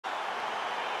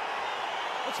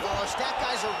Well, our stat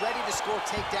guys are ready to score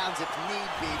takedowns if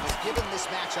need be, but given this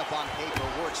matchup on paper,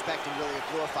 we're expecting really a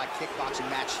glorified kickboxing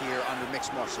match here under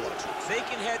mixed martial arts. They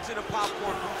can head to the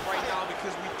popcorn booth right now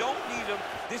because we don't need them.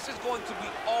 This is going to be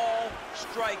all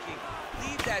striking.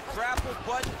 Leave that grapple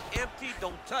button empty.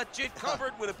 Don't touch it.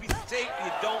 Covered with a piece of tape.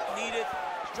 You don't need it.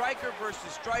 Striker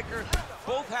versus striker.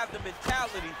 Both have the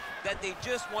mentality that they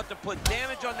just want to put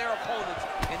damage on their opponents,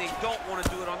 and they don't want to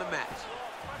do it on the mat.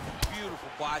 Beautiful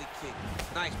body kick.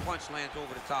 Nice punch lands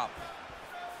over the top.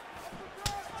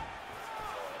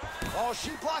 Oh,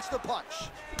 she blocks the punch.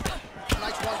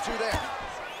 Nice 1-2 there.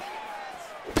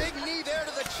 Big knee there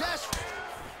to the chest.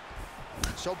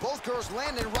 So both girls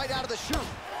landing right out of the chute.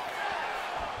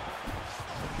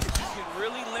 You can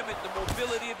really limit the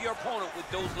mobility of your opponent with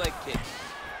those leg kicks.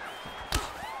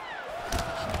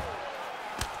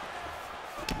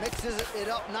 Mixes it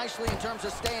up nicely in terms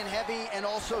of staying heavy and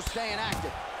also staying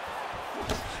active.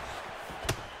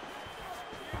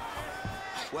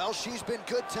 Well, she's been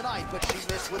good tonight, but she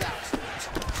missed with accident.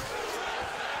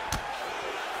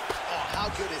 Oh, how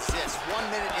good is this?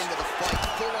 1 minute into the fight,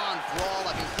 full-on brawl.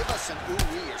 I mean, give us an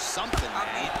ooh-wee or something, man.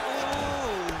 I mean,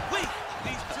 ooh-wee.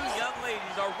 These two young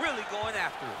ladies are really going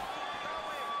after it.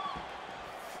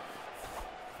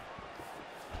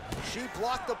 She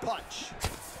blocked the punch.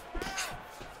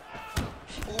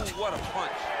 Ooh, what a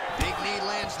punch. Big knee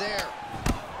lands there.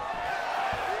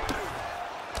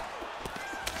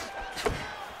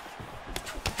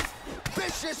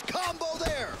 Vicious combo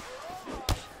there.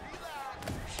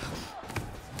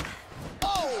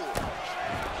 Oh!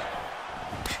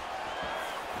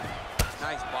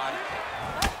 Nice body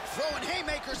kick. Throwing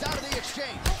haymakers out of the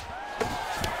exchange.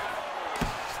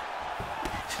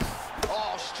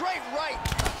 Oh, straight right.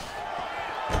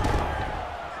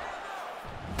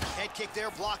 Head kick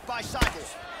there, blocked by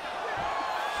Cyborg.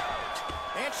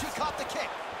 And she caught the kick.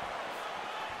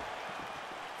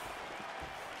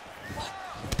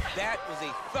 That was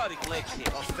a thudding leg kick.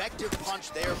 Effective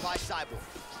punch there by Cyborg.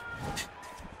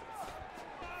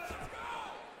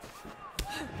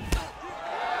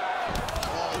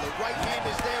 Oh, the right hand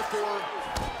is there for her.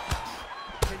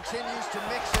 Continues to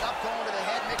mix it up, going to the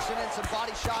head, mixing in some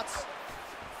body shots.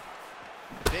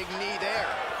 Big knee there.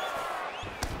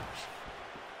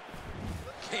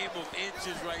 Game of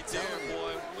inches right there,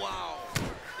 boy. Wow.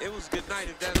 It was good night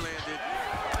if that landed.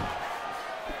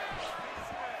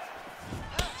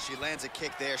 She lands a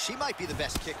kick there. She might be the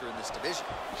best kicker in this division.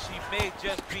 She may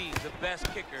just be the best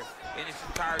kicker in this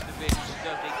entire division. She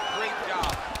does a great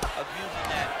job of using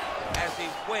that as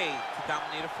a way to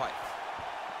dominate a fight.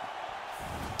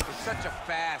 It's such a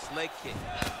fast leg kick.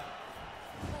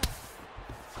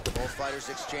 Both fighters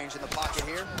exchange in the pocket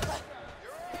here.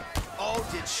 Oh,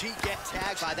 did she get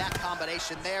tagged by that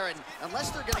combination there? And unless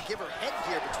they're going to give her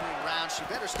headgear between rounds, she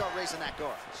better start raising that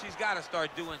guard. She's got to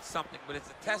start doing something, but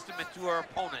it's a testament to her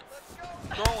opponent.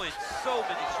 Throwing so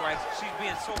many strikes, she's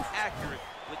being so accurate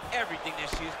with everything that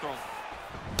she is throwing.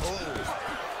 Oh!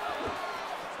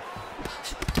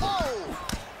 Oh!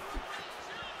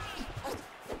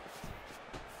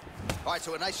 All right,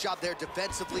 so a nice job there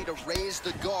defensively to raise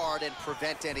the guard and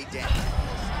prevent any damage.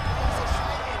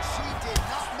 And she did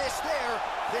not miss there.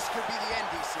 This could be the end,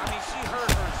 DC. I mean, she hurt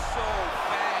her so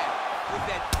bad with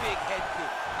that big head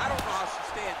kick. I don't know how she's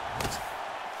standing.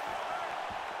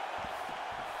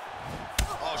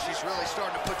 Oh, she's really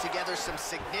starting to put together some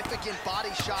significant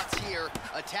body shots here,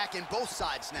 attacking both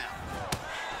sides now.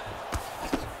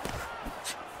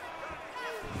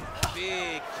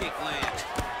 Big kick land.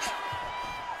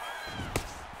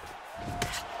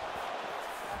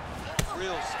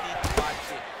 Real sneaky body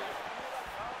kick.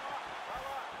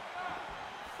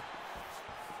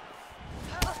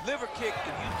 Liver kick, if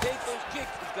you take those kicks,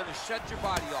 it's gonna shut your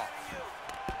body off.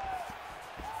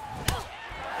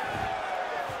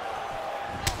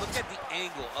 Look at the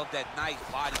angle of that nice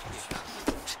body kick.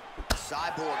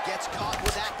 Cyborg gets caught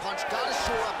with that punch. Gotta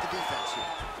shore up the defense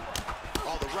here.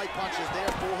 Oh, the right punch is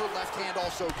there for her. Left hand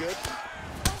also good.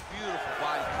 Beautiful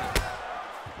body kick.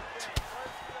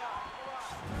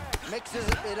 Mixes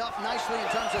it up nicely in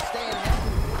terms of staying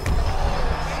heavy.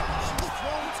 She's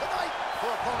thrown tonight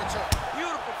for opponent's hurt.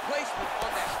 Beautiful placement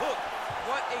on that hook.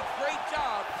 What a great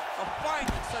job of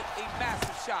finding such a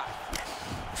massive shot.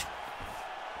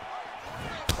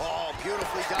 Oh,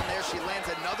 beautifully done there. She lands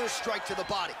another strike to the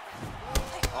body.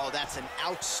 Oh, that's an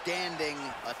outstanding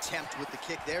attempt with the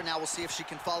kick there. Now we'll see if she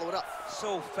can follow it up.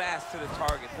 So fast to the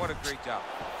target. What a great job.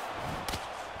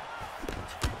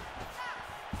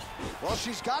 Well,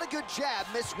 she's got a good jab,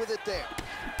 missed with it there.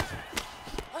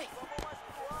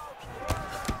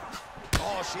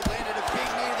 Oh, she landed a big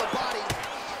knee to the body.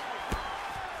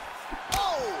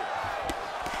 Oh!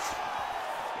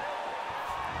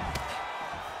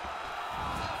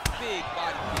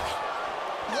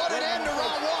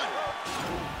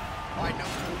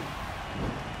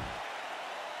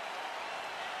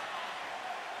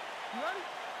 You ready?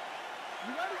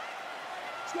 You ready?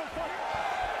 Let's go, fight.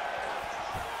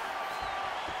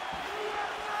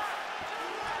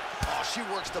 Oh, she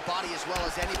works the body as well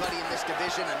as anybody in this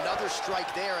division. Another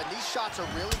strike there, and these shots are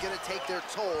really going to take their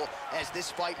toll as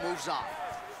this fight moves on.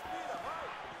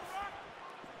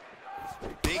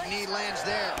 Big knee lands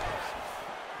there.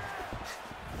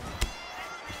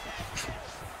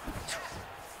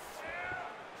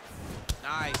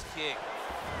 Nice kick.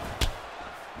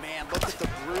 Man, look at the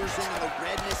bruising and the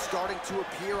redness starting to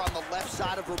appear on the left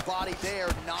side of her body there.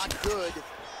 Not good.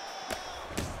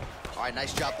 All right,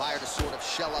 nice job by her to sort of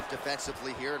shell up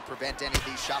defensively here and prevent any of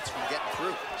these shots from getting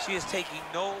through. She is taking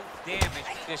no damage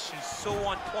because she's so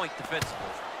on point defensively.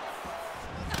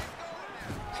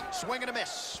 Swing and a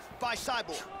miss by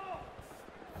Cyborg.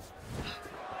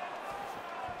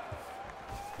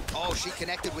 Oh, she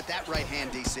connected with that right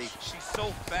hand, DC. She's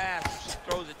so fast when she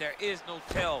throws it. There is no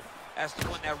tell as to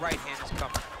when that right hand is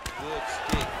coming. Good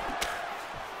stick.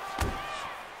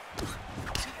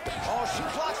 Oh, she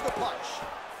blocks the punch.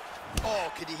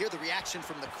 Oh, could you hear the reaction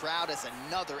from the crowd as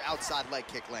another outside leg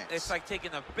kick lands? It's like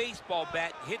taking a baseball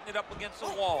bat and hitting it up against the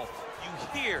wall. You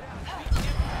hear the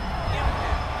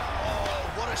impact.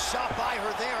 Oh, what a shot by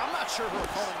her there. I'm not sure her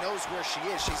opponent knows where she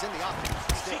is. She's in the offensive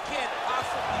She stick. can't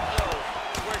possibly know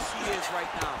where she is right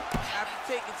now after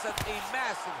taking such a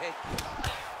massive head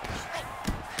kick.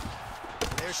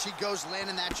 There she goes,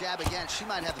 landing that jab again. She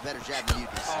might have a better jab than you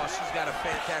do. Oh, she's got a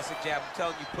fantastic jab. I'm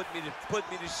telling you, put me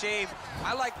to shame.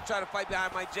 I like to try to fight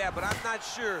behind my jab, but I'm not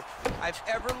sure I've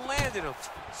ever landed them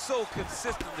so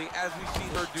consistently as we've seen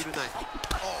her do tonight.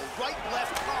 Oh,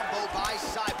 right-left combo by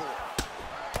Cyborg.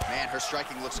 Man, her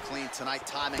striking looks clean tonight.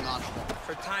 Timing on point.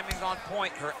 Her timing's on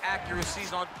point. Her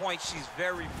accuracy's on point. She's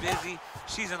very busy.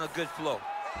 She's in a good flow.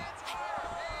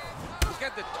 Look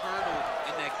at the turtle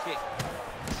in that kick.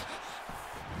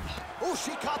 Oh,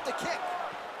 she caught the kick.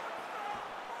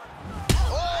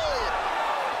 Oh!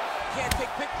 Can't take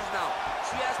pictures now.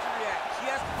 She has to react. She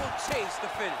has to go chase the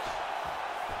finish.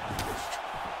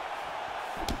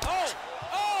 Oh!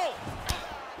 Oh!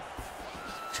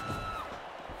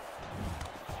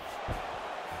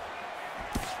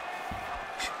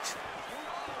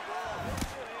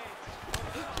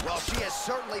 Well, she has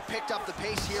certainly picked up the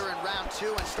pace here in round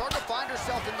two and starting to find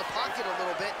herself in the pocket a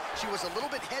little bit. She was a little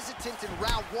bit hesitant in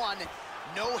round one.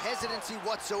 No hesitancy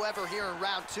whatsoever here in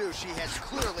round two. She has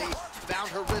clearly found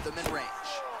her rhythm and range.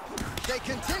 They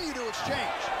continue to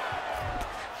exchange.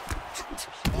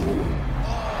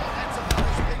 Oh, that's about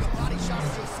as big a body shot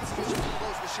as you'll see to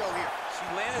close the show here. She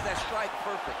landed that strike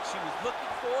perfect. She was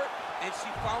looking for it, and she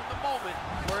found the moment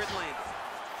where it landed.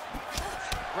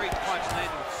 Great punch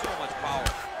landed with so much power.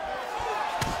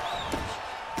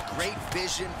 Great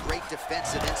vision, great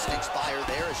defensive instincts by her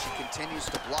there as she continues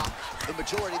to block the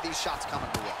majority of these shots coming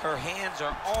her way. Her hands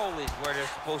are always where they're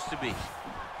supposed to be.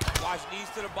 Watch knees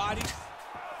to the body.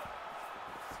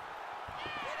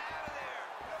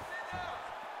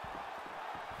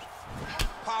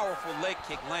 Powerful leg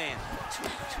kick land.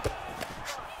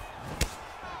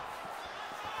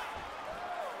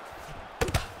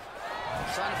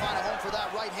 Trying to find a home for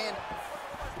that right hand.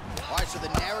 All right, so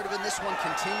the narrative in this one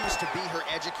continues to be her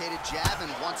educated jab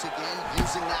and once again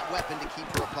using that weapon to keep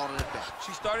her opponent at bay.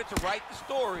 She started to write the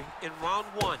story in round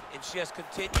one, and she has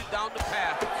continued down the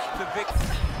path to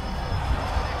victory.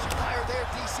 Fire there,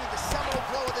 DC, the seminal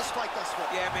blow of this fight thus far.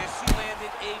 Yeah, man, she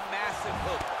landed a massive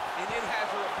hook, and it has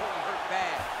her opponent hurt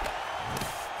bad.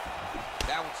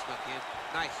 That one snuck in.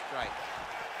 Nice strike.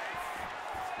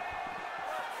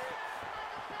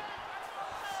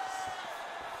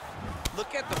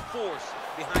 Look at the force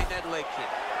behind that leg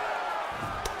kick.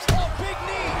 Oh, big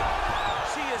knee!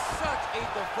 She is such a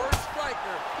diverse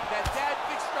striker that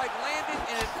big strike landed,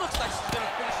 and it looks like she's gonna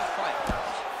finish this fight.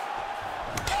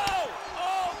 Oh!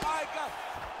 Oh my God!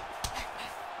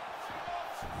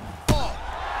 Oh!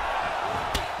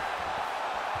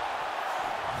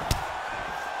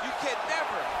 You can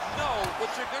never know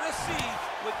what you're gonna see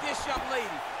with this young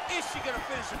lady. Is she gonna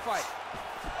finish the fight?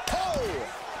 Oh!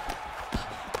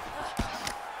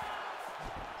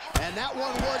 And that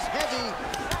one was heavy.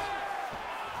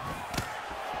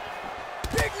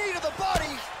 Big knee to the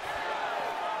body.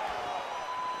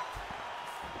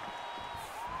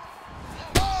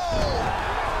 Oh!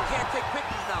 Can't take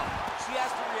pictures now. She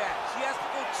has to react. She has to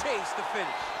go chase the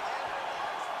finish.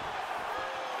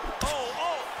 Oh,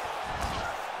 oh!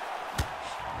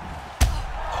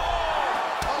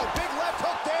 Oh, big left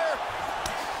hook there.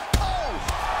 Oh!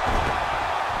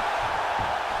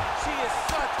 She is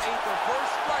such a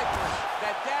diverse striker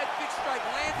that big strike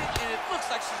landed, and it looks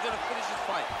like she's gonna finish this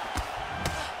fight.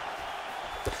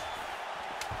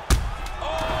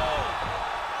 Oh!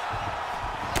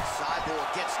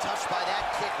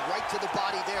 to the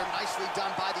body there. Nicely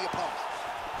done by the opponent.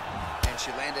 And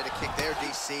she landed a kick there,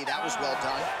 DC. That was well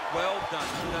done. Well done.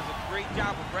 She does a great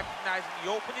job of recognizing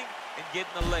the opening and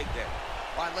getting the leg there.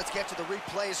 All right, let's get to the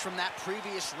replays from that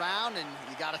previous round, and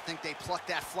you got to think they plucked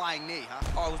that flying knee, huh?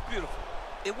 Oh, it was beautiful.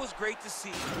 It was great to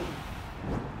see.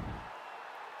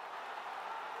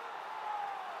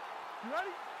 You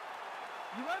ready?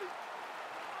 You ready?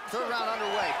 Third round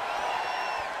underway.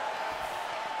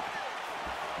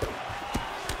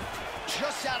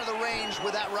 Just out of the range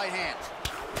with that right hand.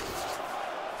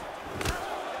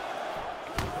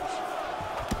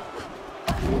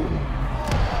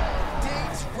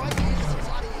 Digs right into the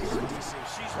body.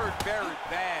 She's hurt very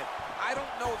bad. I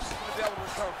don't know if she's going to be able to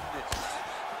recover from this.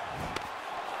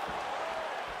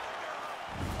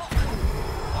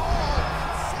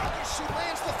 She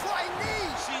lands the flying knee.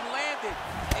 She landed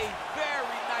a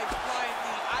very nice flying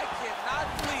knee. I cannot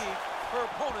believe her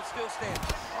opponent still standing.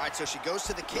 All right, so she goes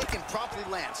to the kick and promptly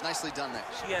lands. Nicely done there.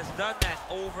 She has done that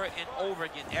over and over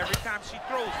again. Every time she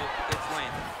throws it, it's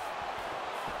landed.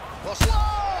 Well, slow!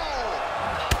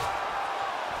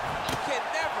 You can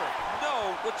never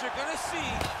know what you're going to see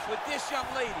with this young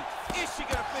lady. Is she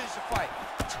going to finish the fight?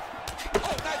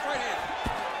 Oh, nice right hand.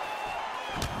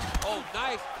 Oh,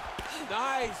 nice.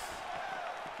 Nice.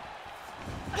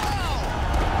 Wow!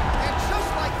 And just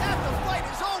like that, the fight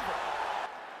is over.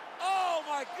 Oh,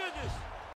 my goodness.